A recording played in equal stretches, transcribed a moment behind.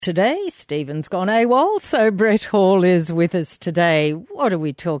Today, Stephen's gone AWOL, so Brett Hall is with us today. What are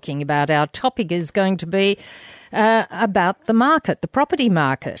we talking about? Our topic is going to be about the market, the property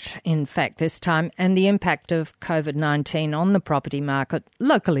market, in fact, this time, and the impact of COVID-19 on the property market,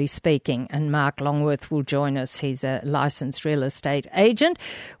 locally speaking. And Mark Longworth will join us. He's a licensed real estate agent.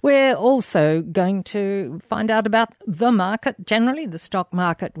 We're also going to find out about the market, generally the stock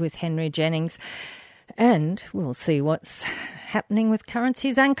market, with Henry Jennings. And we'll see what's happening with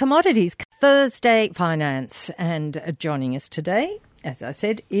currencies and commodities. Thursday Finance. And joining us today, as I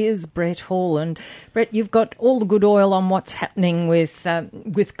said, is Brett Hall. And Brett, you've got all the good oil on what's happening with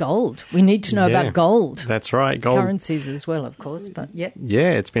gold. We need to know about gold. That's right. Gold. Currencies as well, of course. But yeah,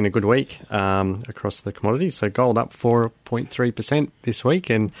 it's been a good week across the commodities. So gold up 4.3% this week.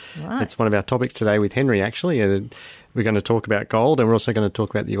 And That's one of our topics today with Henry, actually. We're going to talk about gold, and we're also going to talk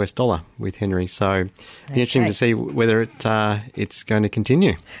about the US dollar with Henry. So it'll be interesting to see whether it's going to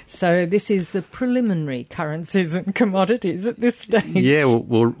continue. So this is the preliminary currencies and commodities at this stage. Yeah,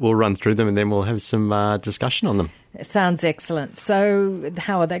 we'll run through them, and then we'll have some discussion on them. Sounds excellent. So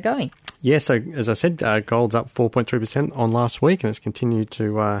how are they going? Yeah, so as I said, gold's up 4.3% on last week, and it's continued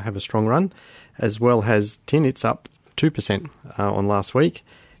to have a strong run, as well as tin. It's up 2% on last week,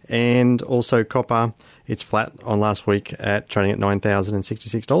 and also copper. It's flat on last week at trading at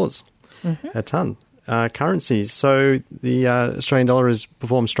 $9,066 a tonne. Currencies. So the Australian dollar has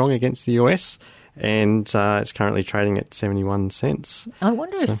performed strong against the US, and it's currently trading at 71 cents. I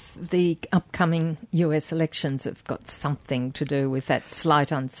wonder if the upcoming US elections have got something to do with that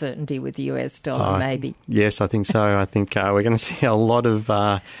slight uncertainty with the US dollar, maybe. Yes, I think so. I think we're going to see a lot of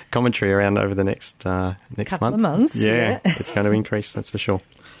commentary around over the next couple month. Of months. Yeah, it's going to increase, that's for sure.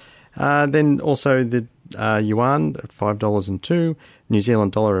 Then also the yuan at $5.02, New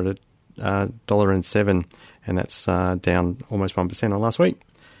Zealand dollar at $1.07, and that's down almost 1% on last week.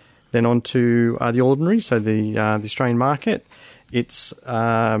 Then on to the ordinary, so the Australian market, it's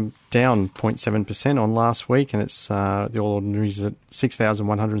down 0.7% on last week, and it's the ordinary is at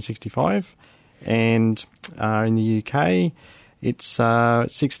 6,165, and in the UK, it's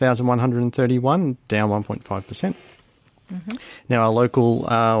 6,131, down 1.5%. Now, our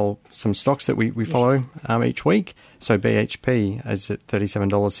local, some stocks that we follow each week. So BHP is at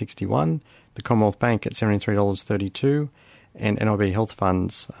 $37.61, the Commonwealth Bank at $73.32, and NIB Health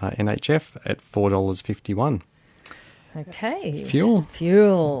Funds, NHF, at $4.51. Okay. Fuel.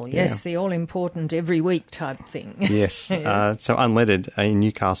 Yes, the all-important every week type thing. Yes. Yes. So unleaded in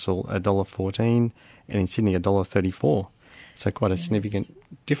Newcastle, $1.14, and in Sydney, $1.34. So quite a significant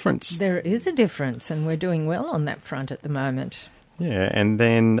difference. There is a difference, and we're doing well on that front at the moment. Yeah, and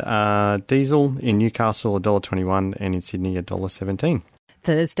then diesel in Newcastle, $1.21, and in Sydney, $1.17.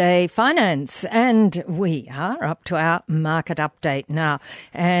 Thursday Finance, and we are up to our market update now.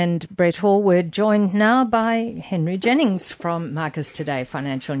 And Brett Hall, we're joined now by Henry Jennings from Marcus Today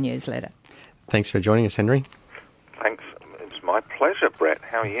Financial Newsletter. Thanks for joining us, Henry. Thanks. It's my pleasure, Brett.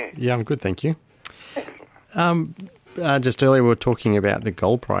 How are you? Yeah, I'm good, thank you. Just earlier we were talking about the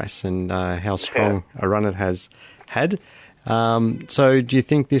gold price and how strong a run it has had. So do you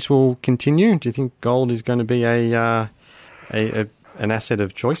think this will continue? Do you think gold is going to be an asset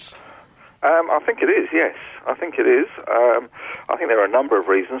of choice? I think it is, yes. I think it is. I think there are a number of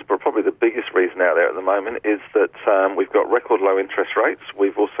reasons, but probably the biggest reason out there at the moment is that we've got record low interest rates.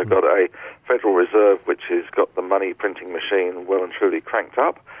 We've also got a Federal Reserve which has got the money printing machine well and truly cranked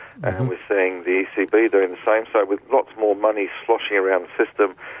up. And we're seeing the ECB doing the same. So with lots more money sloshing around the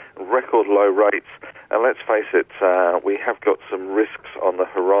system, record low rates, and let's face it, we have got some risks on the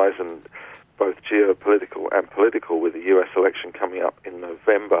horizon, both geopolitical and political, with the US election coming up in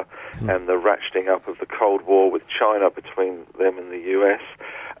November and the ratcheting up of the Cold War with China between them and the US.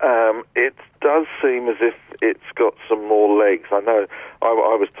 It does seem as if it's got some more legs. I know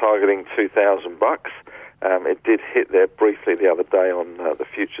I was targeting $2,000. It did hit there briefly the other day on the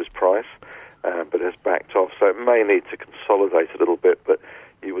futures price, but has backed off. So it may need to consolidate a little bit, but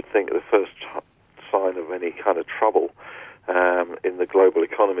you would think the first sign of any kind of trouble in the global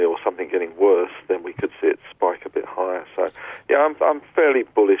economy or something getting worse, then we could see it spike a bit higher. So, yeah, I'm fairly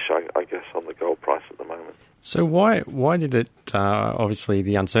bullish, I guess, on the gold price at the moment. So why did it, obviously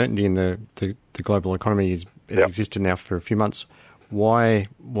the uncertainty in the global economy has existed now for a few months. Why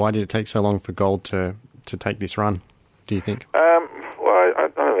did it take so long for gold to take this run, do you think? Well, I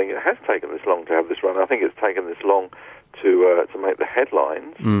don't think it has taken this long to have this run. I think it's taken this long to make the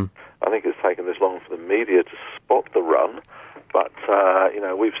headlines. I think it's taken this long for the media to spot the run. But,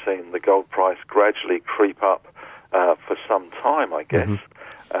 we've seen the gold price gradually creep up for some time, I guess.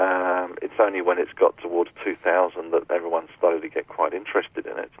 it's only when it's got towards 2,000 that everyone started to get quite interested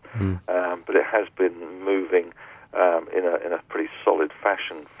in it. But it has been moving in a pretty solid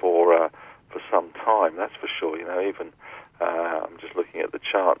fashion for some time, that's for sure. Even I'm just looking at the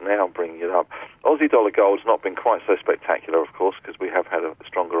chart now, bringing it up. Aussie dollar gold's not been quite so spectacular, of course, because we have had a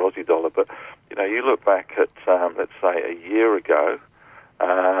stronger Aussie dollar. But you look back at let's say a year ago,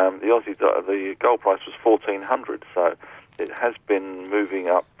 the gold price was 1,400. So it has been moving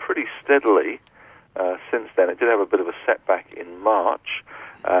up pretty steadily since then. It did have a bit of a setback in March.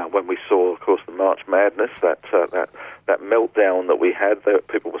 When we saw, of course, the March madness, that meltdown that we had, that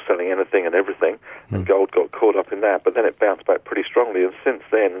people were selling anything and everything, and gold got caught up in that. But then it bounced back pretty strongly, and since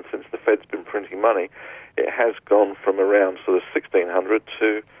then, and since the Fed's been printing money, it has gone from around sort of 1,600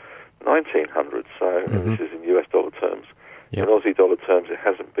 to 1,900. So and this is in US dollar terms. In Aussie dollar terms, it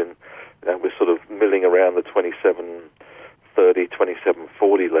hasn't been. We're sort of milling around the 27.30,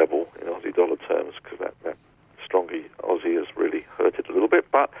 27.40 level in Aussie dollar terms, because that stronger Aussie has really hurt it a little bit,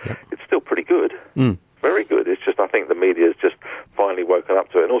 but it's still pretty good. Very good. It's just, I think the media has just finally woken up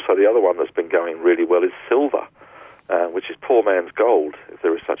to it. And also the other one that's been going really well is silver, which is poor man's gold, if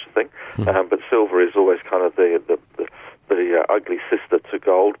there is such a thing. But silver is always kind of the ugly sister to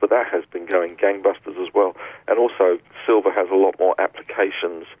gold, but that has been going gangbusters as well. And also silver has a lot more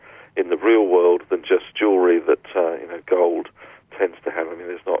applications in the real world than just jewellery that gold tends to have. I mean,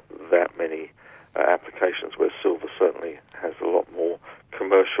 there's not that many applications where silver certainly has a lot more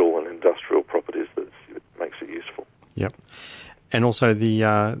commercial and industrial properties that makes it useful. Yep. And also the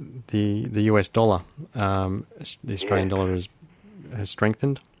US dollar, the Australian dollar has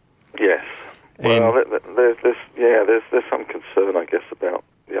strengthened. Yes. Well, there's some concern, I guess, about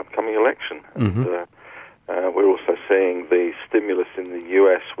the upcoming election. And we're also seeing the stimulus in the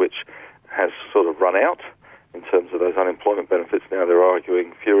US, which has sort of run out in terms of those unemployment benefits. Now they're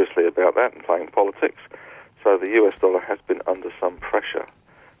arguing furiously about that and playing politics. So the US dollar has been under some pressure,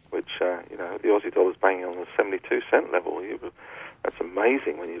 which, the Aussie dollar's banging on the 72-cent level. That's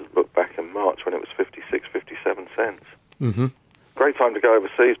amazing when you look back in March when it was 56, 57 cents. Great time to go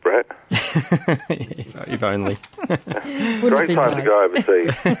overseas, Brett. If only. Great time to go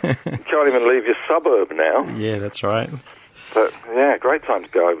overseas. You can't even leave your suburb now. Yeah, that's right. But, yeah, great time to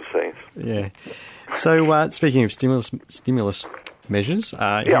go overseas. Yeah. So, speaking of stimulus measures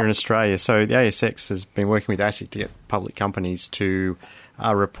here in Australia, so the ASX has been working with ASIC to get public companies to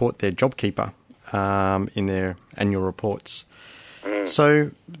report their JobKeeper in their annual reports.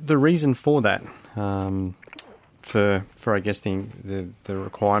 So, the reason for that, for I guess the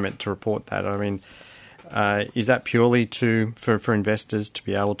requirement to report that, I mean, is that purely for investors to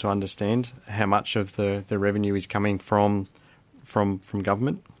be able to understand how much of the revenue is coming from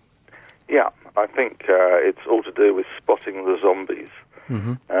government? Yeah, I think it's all to do with spotting the zombies.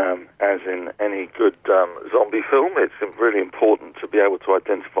 As in any good zombie film, it's really important to be able to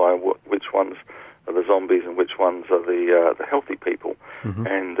identify which ones are the zombies and which ones are the healthy people.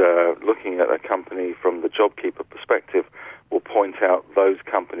 And looking at a company from the JobKeeper perspective will point out those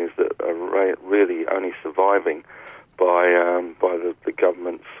companies that are really only surviving by the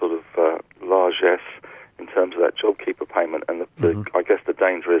government's sort of largesse in terms of that JobKeeper payment. And I guess the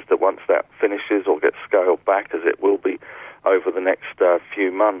danger is that once that finishes or gets scaled back, as it will be over the next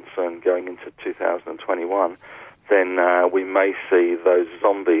few months and going into 2021, then we may see those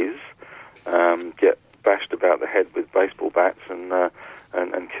zombies get bashed about the head with baseball bats and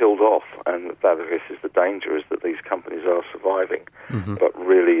killed off. And that, I guess, is the danger, is that these companies are surviving, but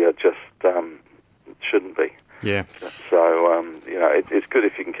really just shouldn't be. Yeah. So, it's good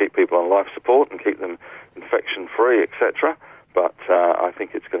if you can keep people on life support and keep them infection-free, etc. But I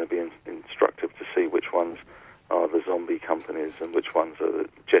think it's going to be instructive to see which ones are the zombie companies and which ones are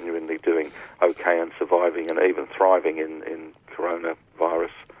genuinely doing okay and surviving and even thriving in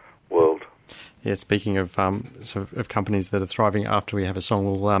coronavirus world. Yeah, speaking of of companies that are thriving, after we have a song,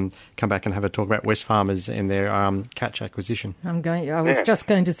 we'll come back and have a talk about Wesfarmers and their Catch acquisition. I was just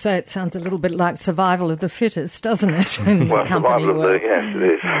going to say, it sounds a little bit like survival of the fittest, doesn't it? Well, survival of yes, it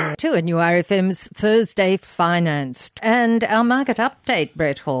is. To a new RFM's Thursday Finance and our market update,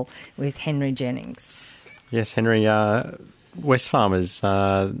 Brett Hall, with Henry Jennings. Yes, Henry, Wesfarmers,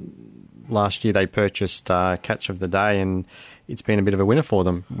 last year they purchased Catch of the Day, and it's been a bit of a winner for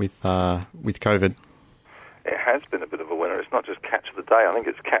them with COVID. It has been a bit of a winner. It's not just Catch of the Day. I think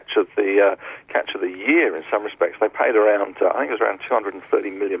it's Catch of the Year in some respects. They paid around, I think it was around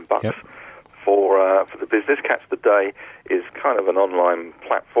 $230 million for the business. Catch the Day is kind of an online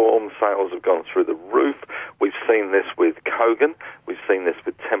platform. Sales have gone through the roof. We've seen this with Kogan. We've seen this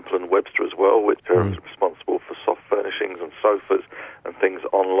with Temple & Webster as well, which are responsible for soft furnishings and sofas and things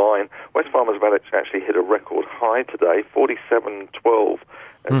online. Wesfarmers have actually hit a record high today, 47.12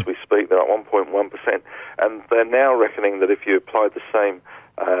 as we speak. They're at 1.1%. And they're now reckoning that if you applied the same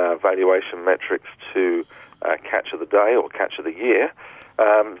valuation metrics to Catch of the Day or Catch of the Year,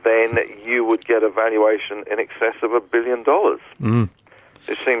 then you would get a valuation in excess of $1 billion.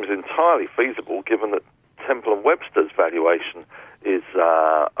 It seems entirely feasible given that Temple & Webster's valuation is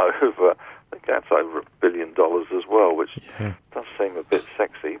over, I think that's over $1 billion as well, which does seem a bit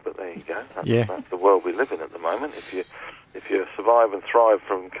sexy, but there you go. That's the world we live in at the moment. If you survive and thrive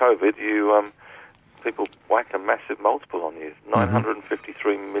from COVID, people whack a massive multiple on you.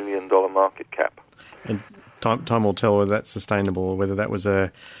 $953 million market cap. And time will tell whether that's sustainable or whether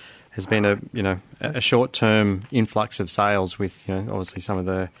that has been a short-term influx of sales with obviously some of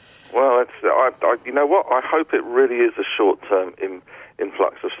the. Well, you know what? I hope it really is a short-term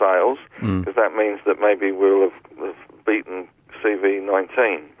influx of sales, because that means that maybe we'll have beaten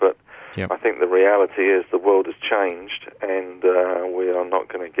CV19. But I think the reality is the world has changed, and we are not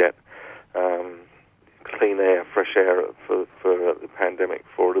going to get clean air, fresh air for the pandemic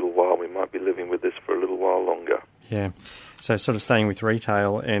for a little while. We might be living with this for a little while longer. Yeah. So sort of staying with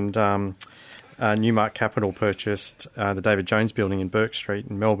retail, and Newmark Capital purchased the David Jones building in Bourke Street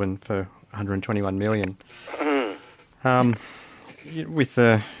in Melbourne for $121 million. With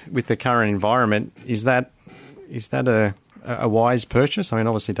the current environment, is that a wise purchase? I mean,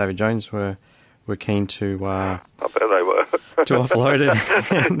 obviously David Jones were keen to. I bet they were. To offload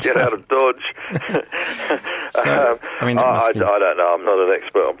it. Get out of Dodge. I don't know. I'm not an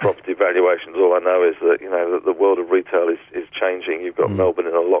expert on property valuations. All I know is that that the world of retail is changing. You've got Melbourne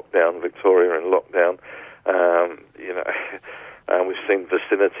in a lockdown, Victoria in lockdown. And we've seen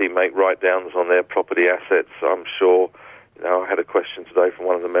Vicinity make write-downs on their property assets. I'm sure. I had a question today from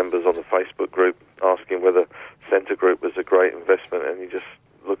one of the members on the Facebook group asking whether Scentre Group was a great investment, and you just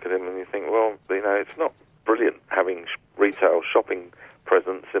look at him and you think, well, it's not brilliant having retail shopping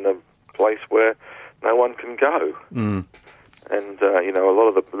presence in a place where no one can go. And, a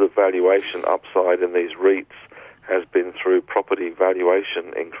lot of the valuation upside in these REITs has been through property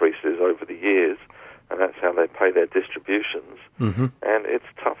valuation increases over the years, and that's how they pay their distributions. And it's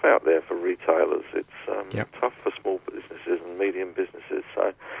tough out there for retailers. It's tough for small businesses and medium businesses.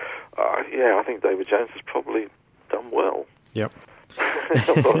 So, I think David Jones has probably done well. Yep.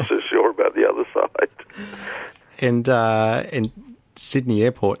 I'm not so sure about the other side. And Sydney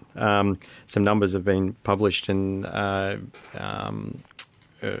Airport, some numbers have been published in terms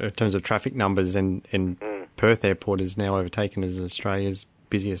of traffic numbers, and Perth Airport is now overtaken as Australia's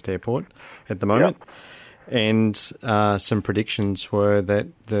busiest airport at the moment. And some predictions were that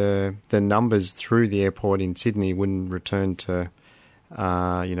the numbers through the airport in Sydney wouldn't return to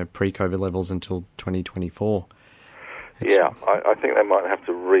pre-COVID levels until 2024. I think they might have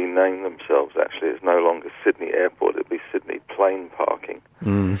to rename themselves, actually. It's no longer Sydney Airport, it'll be Sydney Plane Parking.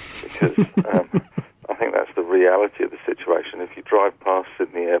 Because I think that's the reality of the situation. If you drive past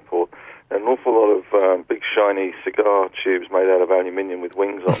Sydney Airport, an awful lot of big shiny cigar tubes made out of aluminium with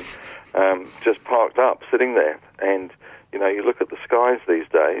wings on just parked up, sitting there. And, you look at the skies these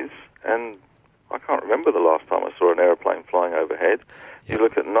days, and I can't remember the last time I saw an aeroplane flying overhead. You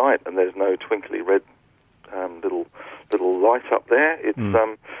look at night, and there's no twinkly red little light up there. It's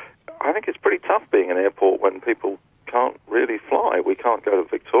I think it's pretty tough being an airport when people can't really fly. We can't go to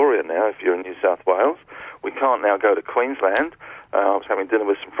Victoria now if you're in New South Wales. We can't now go to Queensland. I was having dinner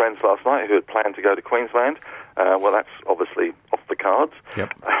with some friends last night who had planned to go to Queensland. Well, that's obviously off the cards.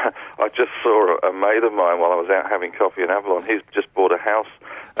 I just saw a mate of mine while I was out having coffee in Avalon. He's just bought a house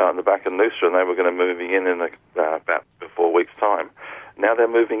in the back of Noosa, and they were going to move in about 4 weeks' time. Now they're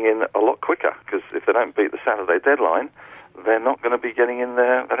moving in a lot quicker, because if they don't beat the Saturday deadline, they're not going to be getting in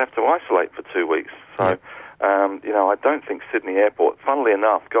there. They'd have to isolate for 2 weeks. So, I don't think Sydney Airport, funnily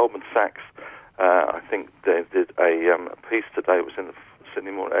enough, Goldman Sachs, I think they did a piece today, it was in the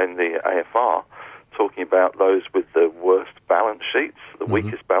Sydney Morning, in the AFR, talking about those with the worst balance sheets, the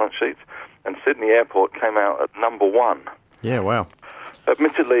weakest balance sheets, and Sydney Airport came out at number one. Yeah, wow.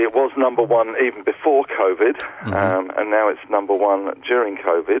 Admittedly, it was number one even before COVID, and now it's number one during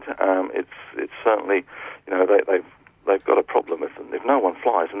COVID. It's certainly, they've got a problem if no one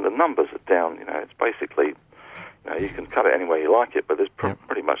flies, and the numbers are down. It's basically, you can cut it any way you like it, but there's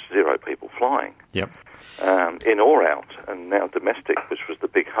pretty much zero people flying. In or out, and now domestic, which was the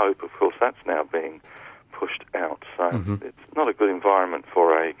big hope. Of course, that's now being pushed out. So it's not a good environment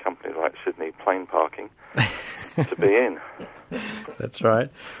for a company like Sydney Plane Parking to be in. That's right.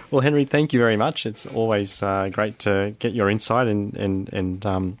 Well, Henry, thank you very much. It's always great to get your insight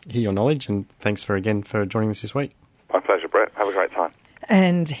and hear your knowledge, and thanks again for joining us this week. My pleasure, Brett. Have a great time.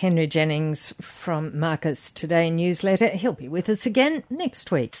 And Henry Jennings from Marcus Today newsletter. He'll be with us again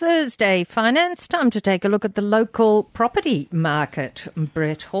next week. Thursday Finance, time to take a look at the local property market.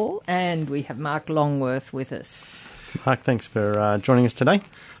 Brett Hall, and we have Mark Longworth with us. Mark, thanks for joining us today.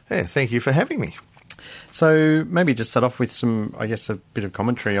 Yeah, thank you for having me. So maybe just start off with some, I guess, a bit of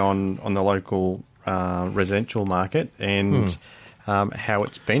commentary on the local residential market and how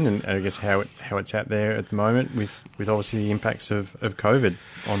it's been, and I guess how it's out there at the moment with obviously the impacts of COVID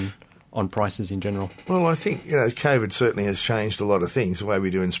on prices in general. Well, I think COVID certainly has changed a lot of things, the way we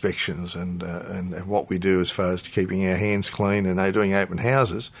do inspections and what we do as far as keeping our hands clean and doing open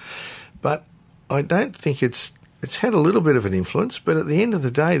houses. But I don't think it's had a little bit of an influence, but at the end of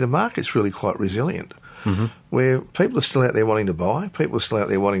the day, the market's really quite resilient, where people are still out there wanting to buy, people are still out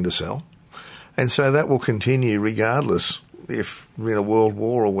there wanting to sell, and so that will continue regardless if we're in a world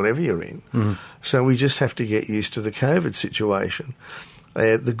war or whatever you're in. So we just have to get used to the COVID situation.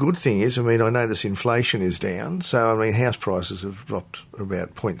 The good thing is, I notice inflation is down. So, house prices have dropped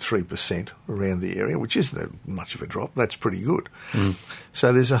about 0.3% around the area, which isn't much of a drop. That's pretty good.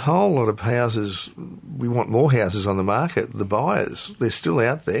 So there's a whole lot of houses. We want more houses on the market. The buyers, they're still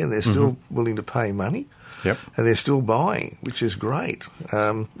out there and they're still willing to pay money. Yep. And they're still buying, which is great.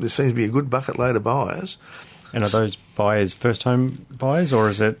 There seems to be a good bucket load of buyers. And are those buyers first home buyers, or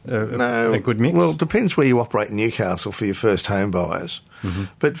is it a good mix? Well, it depends where you operate in Newcastle for your first home buyers.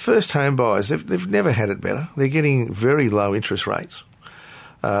 But first home buyers, they've never had it better. They're getting very low interest rates.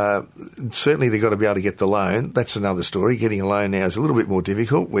 Certainly they've got to be able to get the loan. That's another story. Getting a loan now is a little bit more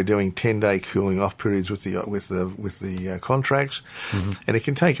difficult. We're doing 10-day cooling off periods with the contracts, and it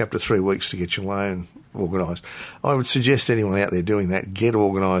can take up to 3 weeks to get your loan organised. I would suggest anyone out there doing that, get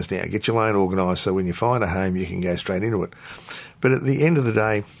organised now. Get your loan organised so when you find a home, you can go straight into it. But at the end of the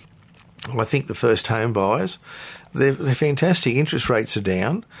day, I think the first home buyers, they're fantastic. Interest rates are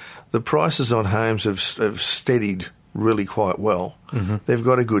down. The prices on homes have steadied really quite well. They've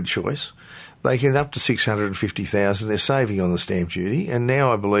got a good choice. They get up to $650,000. They're saving on the stamp duty, and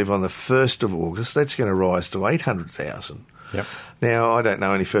now I believe on the 1st of August that's going to rise to $800,000. Yep. Now, I don't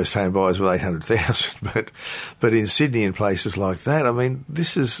know any first home buyers with $800,000, but in Sydney and places like that,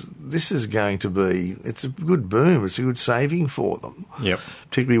 this is going to be, it's a good boom. It's a good saving for them. Yep.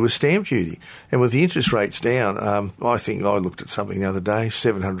 Particularly with stamp duty. And with the interest rates down, I think I looked at something the other day,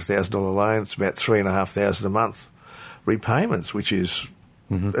 $700,000 loan. It's about $3,500 a month repayments, which is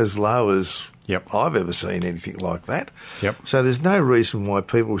as low as I've ever seen anything like that. Yep. So there's no reason why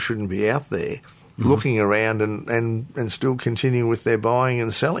people shouldn't be out there looking around and still continuing with their buying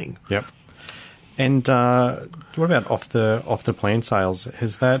and selling. Yep. And what about off the plan sales?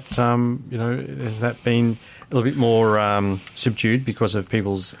 Has that has that been a little bit more subdued because of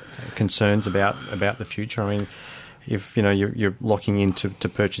people's concerns about the future? If you're locking in to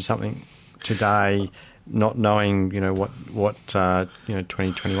purchase something today, not knowing what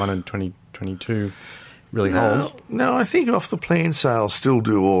 2021 and 2022 really holds. No, I think off the plan sales still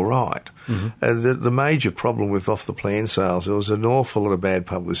do all right. The major problem with off the plan sales, there was an awful lot of bad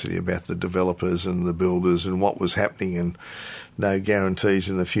publicity about the developers and the builders and what was happening, and no guarantees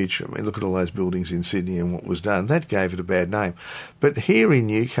in the future. Look at all those buildings in Sydney and what was done. That gave it a bad name. But here in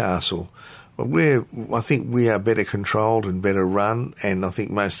Newcastle, I think we are better controlled and better run, and I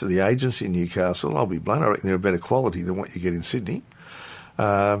think most of the agents in Newcastle, I'll be blunt, I reckon they're a better quality than what you get in Sydney.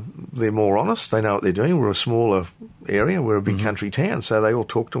 They're more honest. They know what they're doing. We're a smaller area. We're a big country town, so they all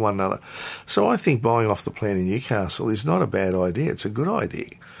talk to one another. So I think buying off the plan in Newcastle is not a bad idea. It's a good idea.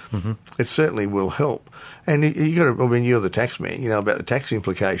 It certainly will help. And you got to, you're the tax man. You know about the tax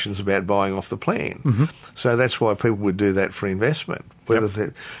implications about buying off the plan. So that's why people would do that for investment.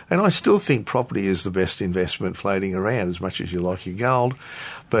 And I still think property is the best investment floating around, as much as you like your gold.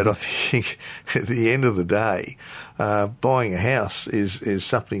 But I think at the end of the day, buying a house is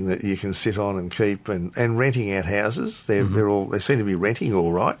something that you can sit on and keep, and renting out houses. They seem to be renting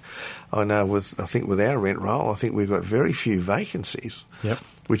all right. I know with our rent roll, I think we've got very few vacancies.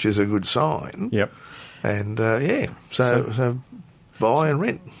 Which is a good sign. And so buy and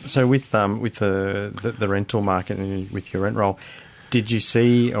rent. So with the rental market and with your rent roll, did you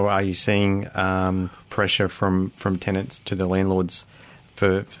see, or are you seeing pressure from tenants to the landlords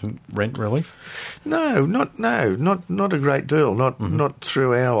for rent relief? No, not a great deal. Not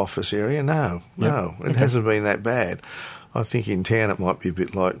through our office area. No, it hasn't been that bad. I think in town it might be a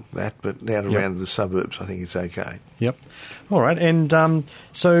bit like that, but out around the suburbs, I think it's okay. Yep. All right. And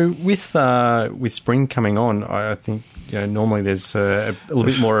so with spring coming on, I think normally there's a little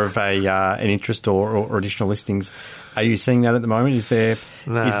bit more of an interest or additional listings. Are you seeing that at the moment? Is there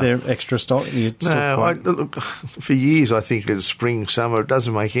extra stock? Look, for years I think it's spring, summer, it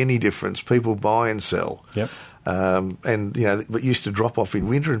doesn't make any difference. People buy and sell. Yep. And it used to drop off in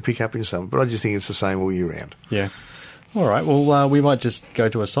winter and pick up in summer, but I just think it's the same all year round. Yeah. All right. Well, we might just go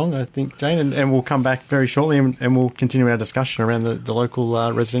to a song, I think, Jane, and we'll come back very shortly and we'll continue our discussion around the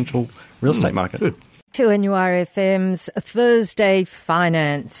local residential real estate market. Good. 2NURFM's Thursday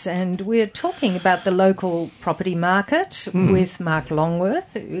Finance, and we're talking about the local property market with Mark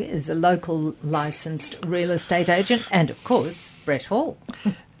Longworth, who is a local licensed real estate agent, and, of course, Brett Hall.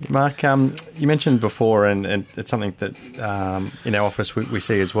 Mark, you mentioned before, and it's something that in our office we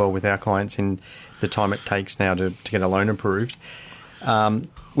see as well with our clients in the time it takes now to get a loan approved,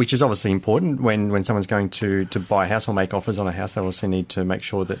 which is obviously important when someone's going to buy a house or make offers on a house. They obviously need to make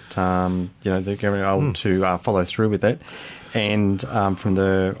sure that they're going to be able to follow through with it. And from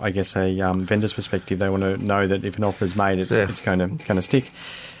the, I guess, a vendor's perspective, they want to know that if an offer is made, it's going to stick.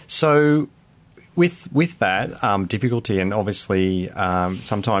 So with that difficulty, and obviously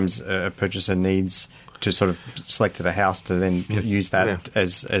sometimes a purchaser needs to sort of select a house to then use that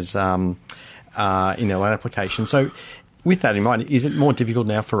as in their loan application. So with that in mind, is it more difficult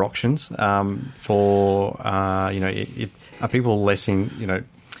now for auctions? Are people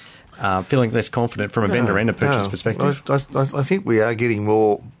feeling less confident from a vendor and a purchase perspective? I think we are getting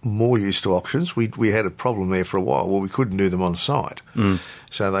more used to auctions. We had a problem there for a while. Well, we couldn't do them on site,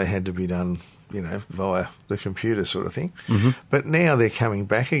 so they had to be done via the computer sort of thing. Mm-hmm. But now they're coming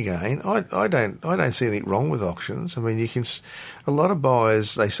back again. I don't see anything wrong with auctions. I mean, a lot of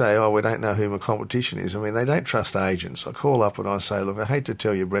buyers, they say, we don't know who my competition is. I mean, they don't trust agents. I call up and I say, look, I hate to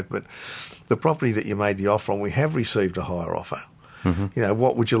tell you, Brett, but the property that you made the offer on, we have received a higher offer. Mm-hmm.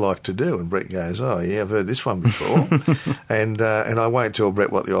 What would you like to do? And Brett goes, I've heard this one before. and I won't tell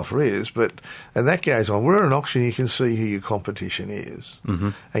Brett what the offer is, and that goes on. We're at an auction, you can see who your competition is. Mm-hmm.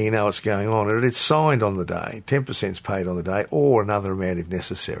 And you know what's going on. And it's signed on the day, 10% is paid on the day, or another amount if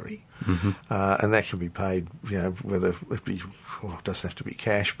necessary. Mm-hmm. And that can be paid, whether it be, it doesn't have to be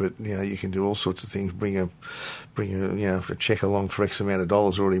cash, but, you can do all sorts of things. Bring a check along for X amount of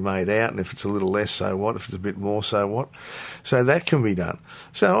dollars already made out, and if it's a little less, so what? If it's a bit more, so what? So that can be done.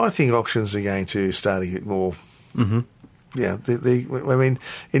 So I think auctions are going to start to get more. Mm-hmm. Yeah, I mean,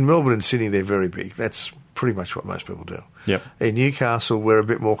 in Melbourne and Sydney, they're very big. That's pretty much what most people do. Yep. In Newcastle, we're a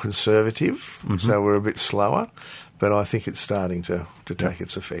bit more conservative, so we're a bit slower. But I think it's starting to take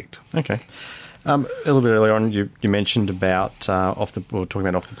its effect. Okay. A little bit earlier on, you mentioned about talking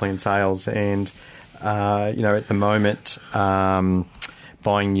about off the plan sales, and at the moment,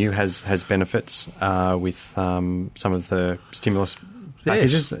 buying new has benefits with some of the stimulus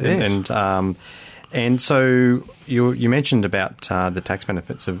packages, yes. And so you mentioned about the tax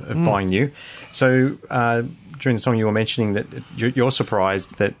benefits of buying new. So during the song, you were mentioning that you're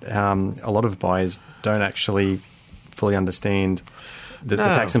surprised that a lot of buyers don't actually fully understand the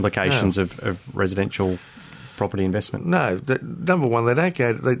tax implications of residential property investment. No, number one, they don't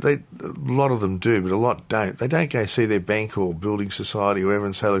go. A lot of them do, but a lot don't. They don't go see their bank or building society or whatever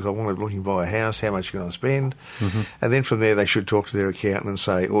and say, "Look, I'm looking to buy a house. How much can I spend?" Mm-hmm. And then from there, they should talk to their accountant and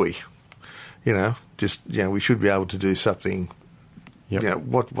say, "Oi, we should be able to do something." Yep.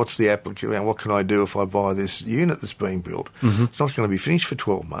 What's the application? What can I do if I buy this unit that's being built? Mm-hmm. It's not going to be finished for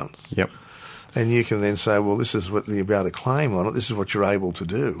 12 months. Yep. And you can then say, well, this is what you're about to claim on it. This is what you're able to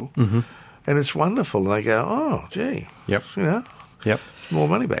do. Mm-hmm. And it's wonderful. And they go, oh, gee. Yep. Yep. More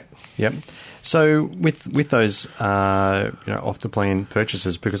money back. Yep. So with those, off the plan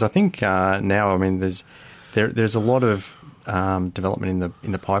purchases, because I think now, I mean, there's a lot of development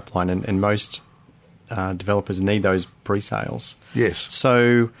in the pipeline, and most developers need those pre-sales. Yes.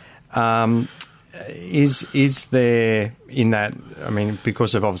 So is there in that, I mean,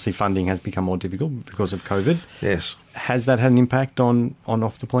 because of obviously funding has become more difficult because of COVID. Yes. Has that had an impact on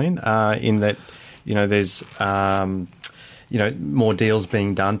off the plan in that, there's, more deals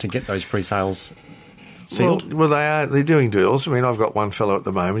being done to get those pre-sales sealed? Well, they're doing deals. I mean, I've got one fellow at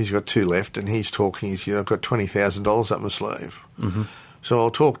the moment, he's got 2 left, and he's talking, I've got $20,000 up my sleeve. Mm-hmm. So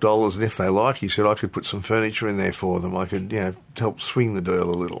I'll talk dollars, and if they like, he said, I could put some furniture in there for them. I could, help swing the deal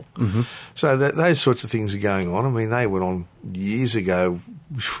a little. Mm-hmm. So those sorts of things are going on. I mean, they went on years ago.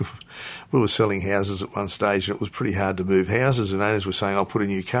 We were selling houses at one stage, and it was pretty hard to move houses, and owners were saying, I'll put a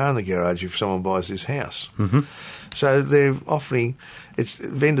new car in the garage if someone buys this house. Mm-hmm. So they're offering,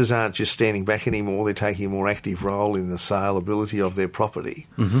 vendors aren't just standing back anymore. They're taking a more active role in the saleability of their property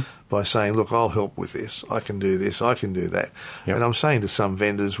by saying, look, I'll help with this. I can do this. I can do that. Yep. And I'm saying to some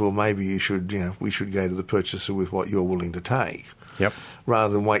vendors, well, maybe we should go to the purchaser with what you're willing to take. Yep.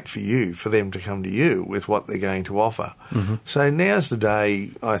 Rather than wait for them to come to you with what they're going to offer. So now's the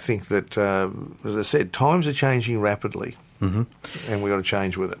day, I think that, as I said, times are changing rapidly and we've got to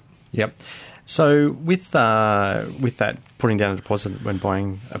change with it. Yep. So with that putting down a deposit when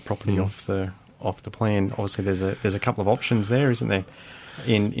buying a property off the plan, obviously there's a couple of options there, isn't there,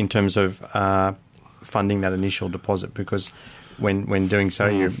 in terms of funding that initial deposit, because when doing so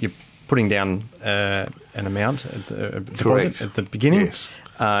you're putting down an amount at the deposit at the beginning, yes.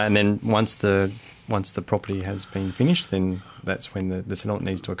 And then once the property has been finished, then that's when the settlement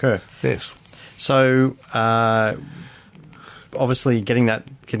needs to occur. Yes. So obviously getting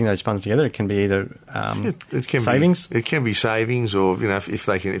those funds together, it can be either it can savings. It can be savings, or if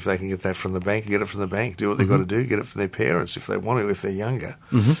they can get that from the bank, get it from the bank. Do what they've got to do. Get it from their parents if they want to, if they're younger.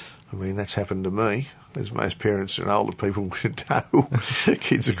 I mean, that's happened to me, as most parents and older people would know.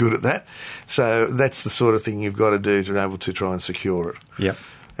 Kids are good at that. So that's the sort of thing you've got to do to be able to try and secure it. Yep.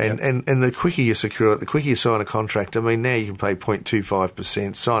 And the quicker you secure it, the quicker you sign a contract. I mean, now you can pay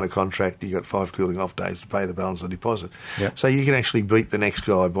 0.25%, sign a contract, you've got 5 cooling off days to pay the balance of the deposit. Yep. So you can actually beat the next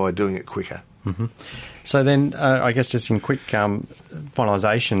guy by doing it quicker. So then, I guess just in quick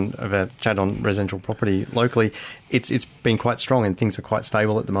finalisation of our chat on residential property locally, it's been quite strong and things are quite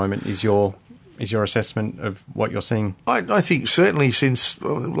stable at the moment. Is your assessment of what you're seeing? I think certainly since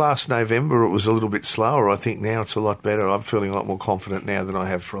last November it was a little bit slower. I think now it's a lot better. I'm feeling a lot more confident now than I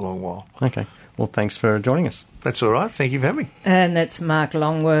have for a long while. Okay. Well, thanks for joining us. That's all right. Thank you for having me. And that's Mark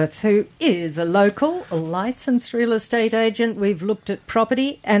Longworth, who is a licensed real estate agent. We've looked at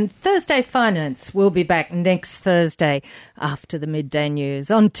property, and Thursday Finance will be back next Thursday after the midday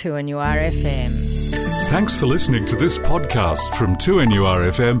news on 2NURFM. Thanks for listening to this podcast from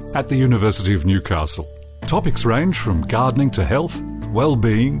 2NURFM at the University of Newcastle. Topics range from gardening to health,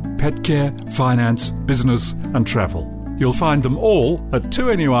 well-being, pet care, finance, business and travel. You'll find them all at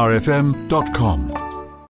 2NURFM.com.